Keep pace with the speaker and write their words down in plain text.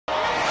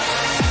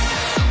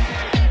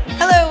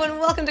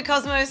welcome to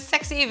Cosmo's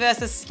Sexy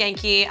versus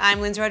Skanky. I'm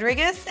Lyndsey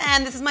Rodrigues,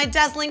 and this is my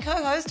dazzling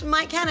co-host,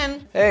 Mike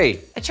Cannon.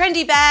 Hey. A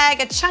trendy bag,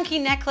 a chunky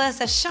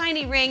necklace, a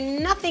shiny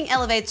ring, nothing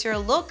elevates your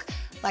look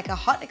like a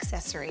hot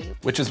accessory.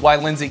 Which is why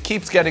Lyndsey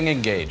keeps getting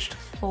engaged.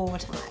 4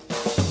 times.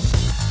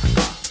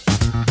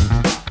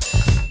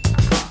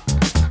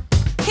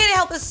 Here to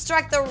help us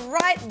strike the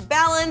right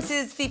balance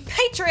is the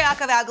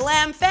patriarch of our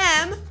glam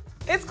fam.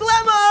 It's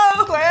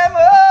Glamo!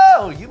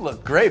 Glamo! You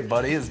look great,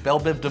 buddy. Is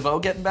Belle Biv DeVoe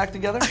getting back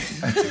together?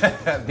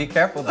 Be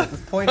careful, this is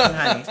poison,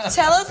 honey.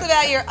 Tell us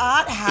about your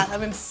art hat.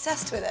 I'm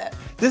obsessed with it.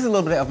 This is a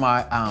little bit of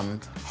my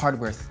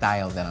hardware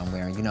style that I'm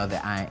wearing. You know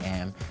that I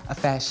am a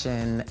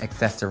fashion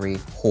accessory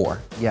whore.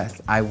 Yes,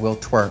 I will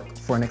twerk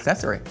for an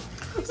accessory.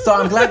 So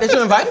I'm glad that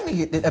you invited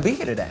me to be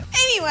here today.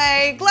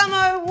 Anyway,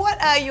 Glamo, what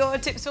are your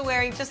tips for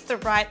wearing just the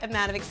right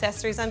amount of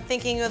accessories? I'm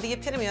thinking you're the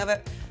epitome of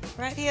it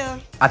right here.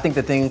 I think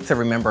the thing to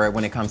remember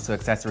when it comes to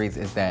accessories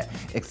is that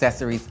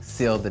accessories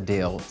seal the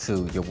deal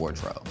to your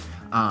wardrobe.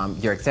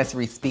 Your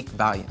accessories speak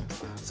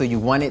volumes. So you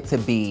want it to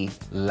be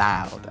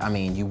loud. I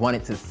mean, you want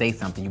it to say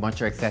something. You want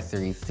your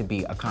accessories to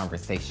be a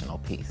conversational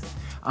piece.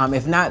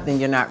 If not, then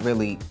you're not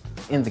really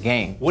in the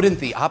game. Wouldn't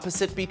the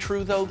opposite be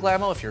true though,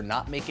 Glamo? If you're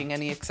not making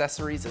any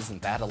accessories,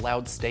 isn't that a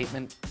loud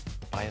statement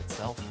by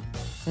itself?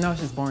 No,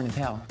 it's just boring as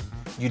hell.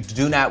 You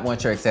do not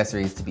want your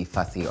accessories to be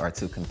fussy or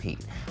to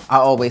compete. I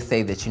always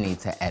say that you need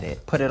to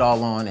edit. Put it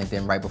all on and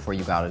then right before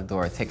you go out of the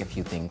door, take a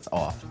few things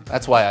off.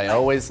 That's why I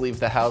always leave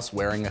the house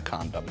wearing a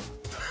condom.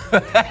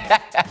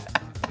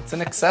 It's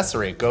an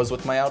accessory, it goes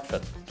with my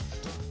outfit.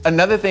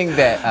 Another thing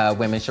that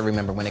women should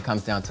remember when it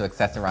comes down to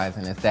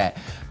accessorizing is that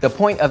the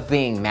point of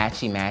being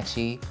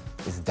matchy-matchy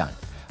is done.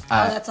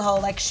 That's a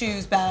whole like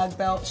shoes, bag,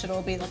 belt should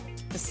all be like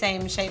the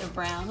same shade of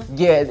brown.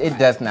 Yeah, it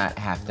does not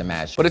have to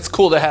match. But it's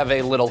cool to have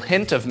a little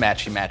hint of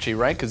matchy-matchy,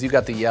 right? Because you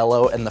got the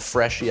yellow and the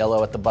fresh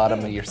yellow at the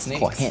bottom of your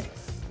sneaks. Or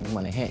hints. You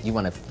want a hint. You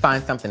want to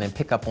find something and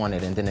pick up on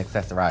it and then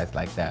accessorize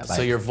like that.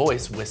 So your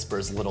voice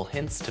whispers little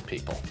hints to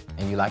people.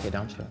 And you like it,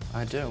 don't you?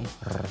 I do.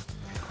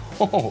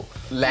 Oh.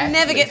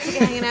 Never get sick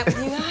of hanging out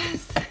with you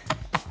guys.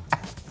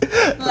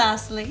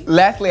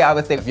 Lastly, I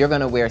would say if you're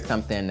gonna wear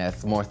something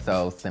that's more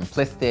so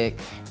simplistic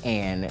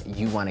and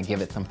you wanna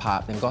give it some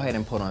pop, then go ahead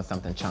and put on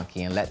something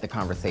chunky and let the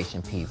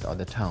conversation piece or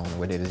the tone,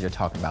 what it is you're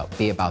talking about,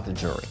 be about the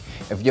jewelry.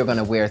 If you're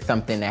gonna wear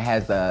something that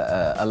has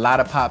a lot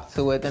of pop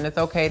to it, then it's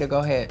okay to go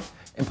ahead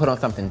and put on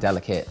something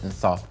delicate and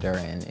softer,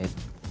 and it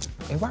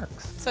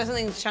works. So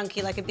something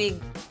chunky like a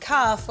big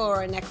cuff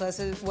or a necklace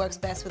works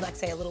best with like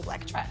say a little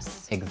black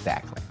dress.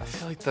 Exactly. I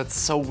feel like that's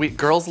so weird.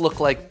 Girls look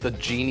like the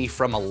genie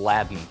from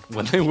Aladdin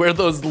when they wear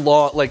those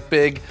long, like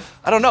big,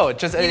 I don't know, it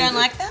just- You don't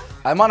like them?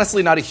 I'm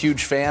honestly not a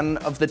huge fan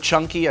of the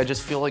chunky. I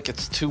just feel like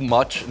it's too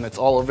much and it's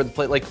all over the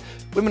place. Like,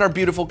 women are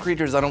beautiful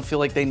creatures. I don't feel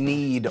like they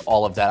need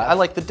all of that. I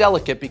like the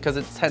delicate because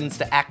it tends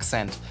to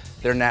accent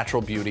their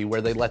natural beauty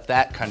where they let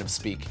that kind of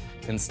speak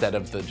instead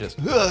of the just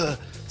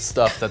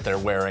stuff that they're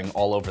wearing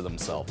all over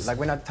themselves. Like,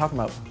 we're not talking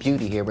about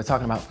beauty here, we're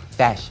talking about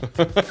fashion.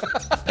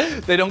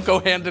 They don't go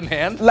hand in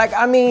hand? Like,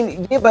 I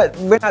mean, yeah, but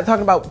we're not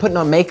talking about putting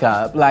on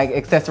makeup, like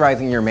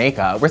accessorizing your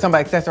makeup. We're talking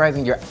about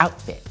accessorizing your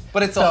outfit.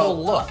 But it's a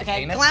whole look,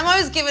 okay, ain't it?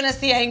 Glamo's given us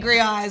the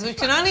angry eyes, which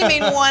can only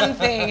mean one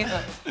thing.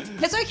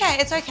 It's okay,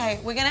 it's okay.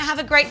 We're gonna have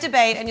a great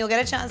debate and you'll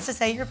get a chance to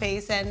say your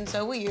piece, and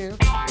so will you.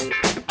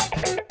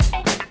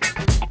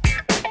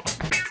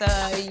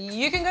 So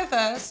you can go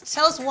first.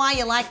 Tell us why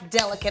you like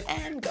delicate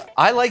and go.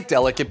 I like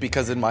delicate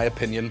because in my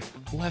opinion,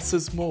 less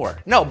is more.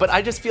 No, but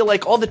I just feel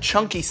like all the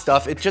chunky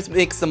stuff, it just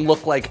makes them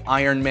look like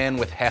Iron Man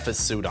with half his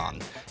suit on.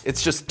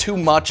 It's just too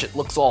much, it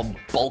looks all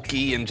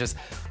bulky and just,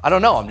 I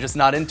don't know, I'm just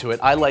not into it.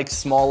 I like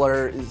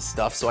smaller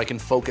stuff so I can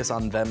focus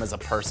on them as a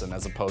person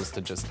as opposed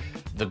to just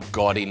the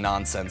gaudy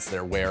nonsense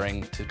they're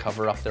wearing to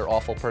cover up their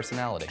awful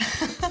personality.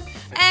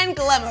 And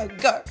Glamo,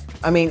 go.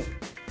 I mean,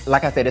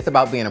 like I said, it's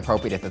about being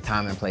appropriate. It's a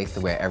time and place to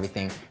wear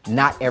everything.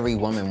 Not every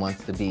woman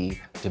wants to be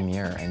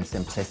demure and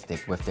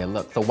simplistic with their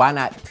look. So why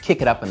not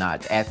kick it up a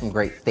notch, add some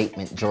great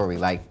statement jewelry?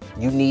 Like,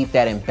 you need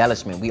that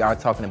embellishment. We are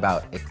talking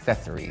about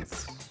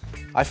accessories.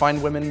 I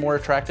find women more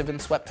attractive in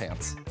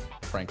sweatpants,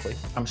 frankly.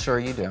 I'm sure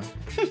you do.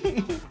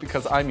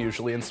 Because I'm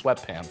usually in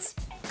sweatpants.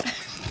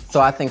 So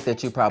I think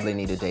that you probably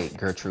need to date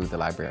Gertrude the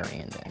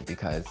librarian then,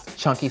 because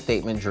chunky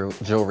statement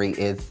jewelry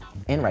is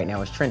in right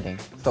now, it's trending.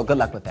 So good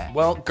luck with that.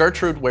 Well,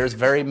 Gertrude wears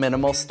very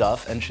minimal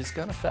stuff and she's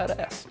got a fat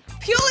ass.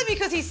 Purely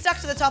because he stuck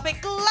to the topic,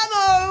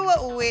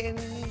 Glamo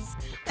wins.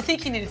 I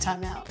think you need a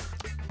timeout.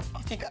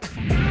 Off you go.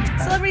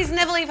 Celebrities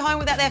never leave home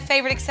without their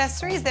favorite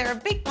accessories. They're a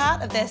big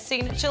part of their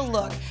signature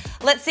look.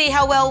 Let's see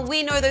how well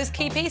we know those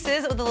key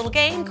pieces with a little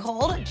game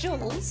called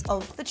Jewels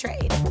of the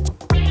Trade.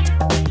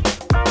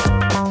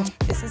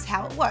 This is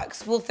how it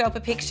works. We'll throw up a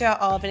picture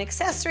of an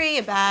accessory,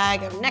 a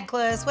bag, a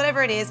necklace,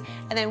 whatever it is,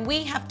 and then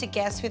we have to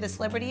guess who the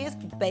celebrity is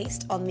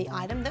based on the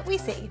item that we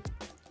see.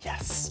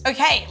 Yes.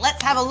 Okay,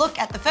 let's have a look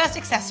at the first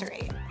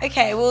accessory.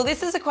 Okay, well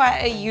this is quite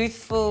a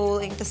youthful,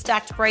 like the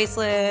stacked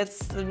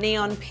bracelets, the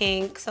neon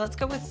pink. So let's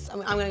go with,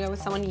 I'm gonna go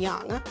with someone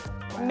young.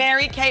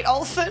 Mary Kate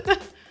Olsen.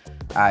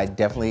 I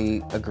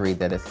definitely agree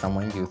that it's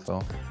someone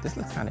youthful. This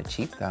looks kind of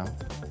cheap though.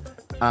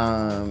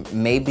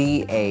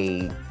 Maybe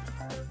a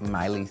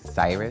Miley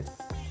Cyrus.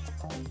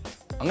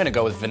 I'm gonna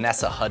go with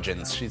Vanessa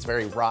Hudgens. She's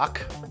very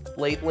rock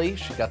lately.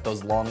 She got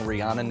those long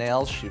Rihanna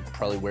nails. She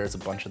probably wears a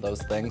bunch of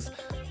those things.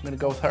 I'm gonna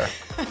go with her.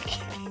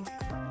 Okay.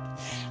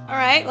 All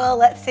right, well,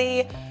 let's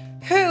see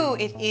who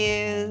it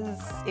is.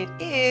 It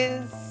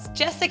is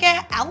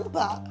Jessica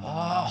Alba.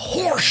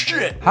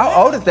 Horseshit! How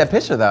old is that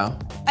picture though?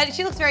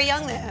 She looks very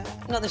young there.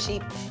 Not that she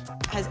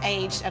has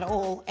aged at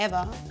all,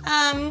 ever.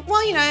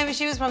 Well, you know,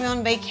 she was probably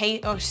on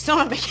vacation. Oh, she's not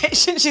on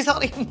vacation. She's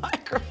holding a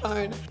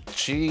microphone.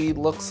 She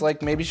looks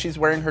like maybe she's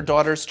wearing her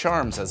daughter's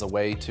charms as a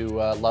way to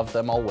love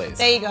them always.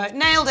 There you go.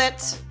 Nailed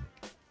it.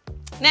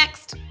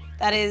 Next,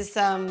 that is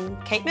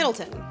Kate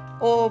Middleton.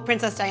 Or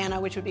Princess Diana,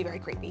 which would be very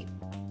creepy.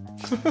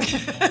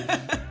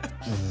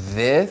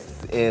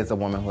 This is a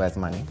woman who has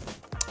money.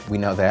 We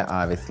know that,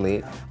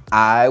 obviously.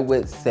 I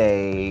would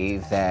say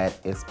that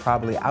it's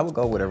probably, I would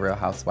go with a Real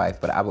Housewife,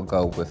 but I would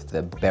go with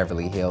the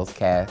Beverly Hills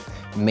cast.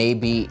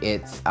 Maybe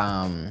it's,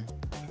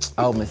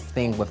 oh, Miss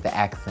Thing with the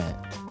accent.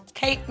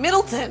 Kate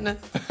Middleton.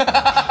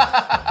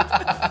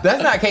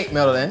 That's not Kate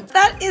Middleton.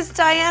 That is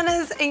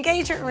Diana's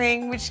engagement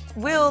ring, which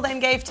Will then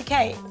gave to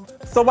Kate.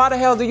 So why the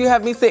hell do you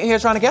have me sitting here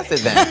trying to guess it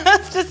then?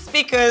 That's just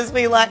because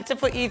we like to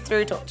put you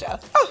through torture.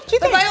 Oh, gee,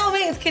 But by thanks. all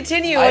means,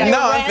 continue. I on your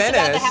know, I'm rant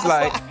about the finished,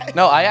 like- housewife.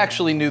 No, I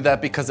actually knew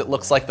that because it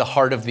looks like the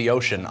heart of the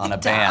ocean on a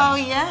band. Oh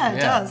yeah, it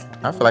does.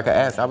 I feel like an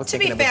ass. I was To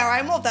be thinking fair,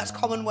 I'm of that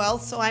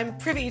Commonwealth, so I'm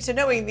privy to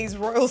knowing these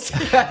royals.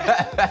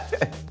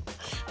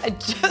 I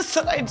just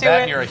thought I'd do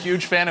And it. you're a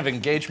huge fan of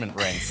engagement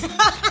rings.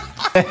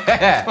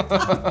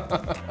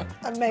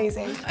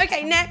 Amazing.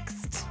 Okay,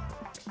 next.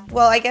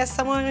 Well, I guess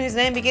someone whose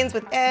name begins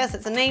with S.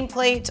 It's a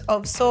nameplate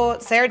of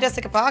sorts. Sarah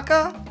Jessica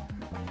Parker?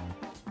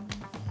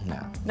 No.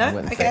 No? I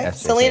wouldn't say Okay. SJK.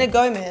 Selena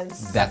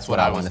Gomez. That's what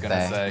I was want to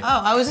gonna say. say.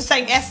 Oh, I was just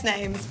saying S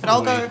names, but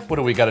I'll go. What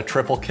do we got, a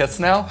triple kiss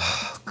now?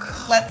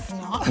 Let's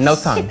not. No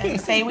tongue.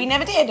 Say we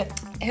never did.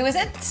 Who is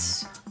it?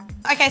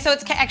 Okay, so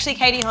it's actually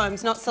Katie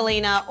Holmes, not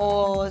Selena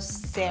or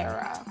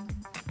Sarah.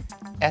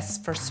 S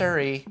for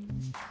Surrey.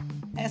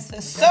 S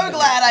for so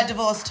glad I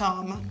divorced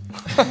Tom.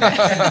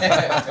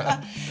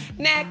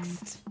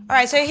 Next. All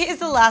right, so here's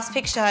the last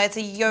picture. It's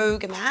a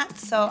yoga mat.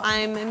 So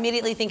I'm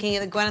immediately thinking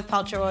of the Gwyneth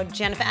Paltrow or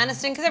Jennifer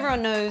Aniston because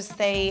everyone knows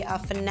they are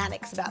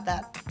fanatics about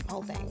that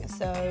whole thing.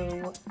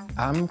 So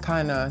I'm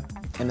kind of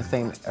in the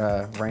same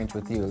range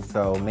with you.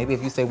 So maybe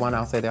if you say one,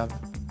 I'll say the other.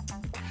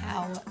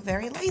 how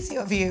very lazy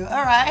of you.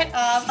 All right.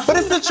 But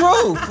it's the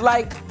truth.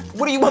 Like,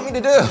 what do you want me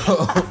to do?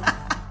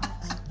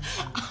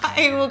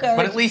 I will go.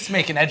 But at least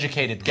make an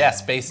educated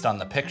guess based on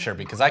the picture,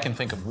 because I can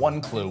think of one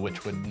clue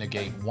which would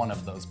negate one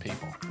of those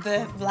people.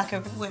 The lack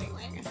of wedding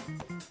ring.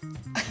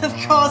 Of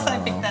course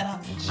I picked that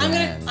up.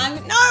 Jen.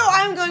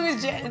 I'm going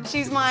with Jen.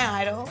 She's my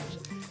idol.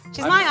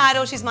 She's my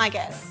idol, she's my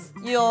guess.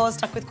 You're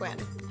stuck with Gwen.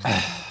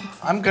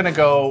 I'm gonna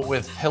go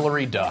with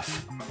Hilary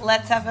Duff,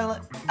 Let's have a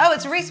look. Oh,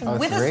 it's Reese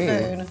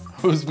Witherspoon. Reese.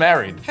 who's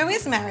married. Who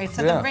is married,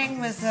 so Yeah. the ring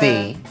was...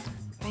 See?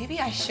 Maybe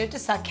I should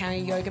just start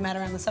carrying a yoga mat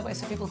around the subway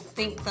so people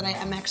think that I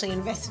am actually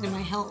invested in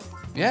my health.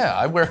 Yeah,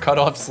 I wear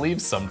cut-off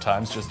sleeves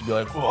sometimes just to be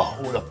like, whoa,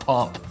 what a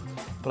pump.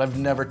 But I've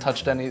never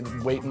touched any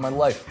weight in my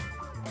life.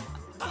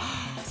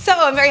 So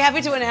I'm very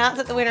happy to announce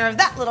that the winner of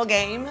that little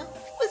game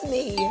was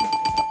me.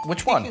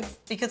 Which one?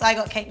 Because I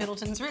got Kate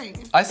Middleton's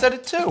ring. I said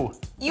it too.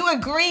 You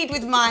agreed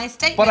with my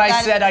statement. But I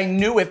that- said I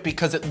knew it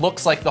because it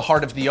looks like the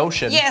heart of the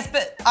ocean. Yes,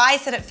 but I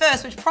said it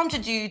first, which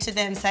prompted you to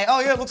then say,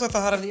 oh yeah, it looks like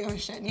the heart of the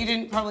ocean. You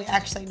didn't probably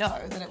actually know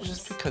that it was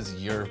just... Because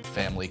your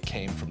family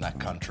came from that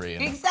country.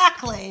 And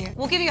Exactly.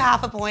 We'll give you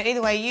half a point.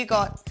 Either way, you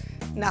got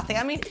nothing.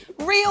 I mean,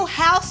 Real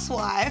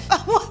Housewife.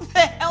 What the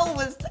hell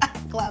was that,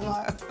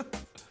 Glamo?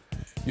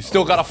 you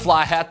still got a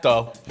fly hat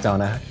though.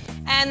 Don't I?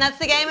 And that's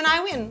the game and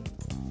I win.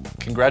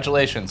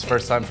 Congratulations,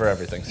 first time for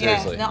everything.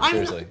 Seriously, Yeah, no, I'm-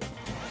 seriously.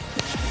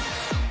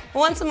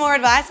 Want some more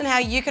advice on how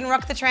you can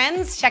rock the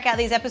trends? Check out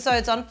these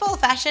episodes on full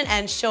fashion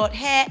and short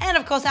hair. And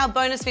of course, our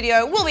bonus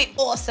video will be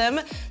awesome.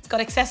 It's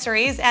got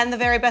accessories and the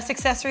very best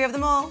accessory of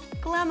them all,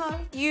 Glamo.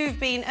 You've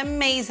been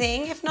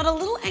amazing, if not a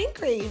little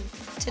angry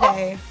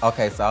today.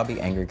 Okay, so I'll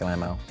be angry,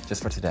 Glamo,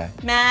 just for today.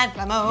 Mad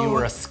Glamo. You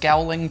were a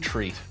scowling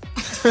treat.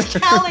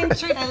 Scowling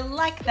treat, I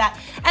like that.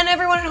 And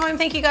everyone at home,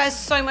 thank you guys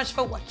so much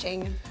for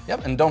watching.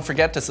 Yep, and don't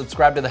forget to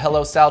subscribe to the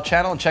Hello Style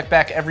channel and check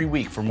back every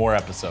week for more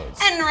episodes.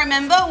 And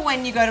remember,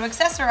 when you go to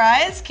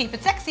accessorize, keep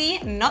it sexy,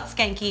 not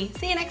skanky.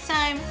 See you next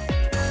time.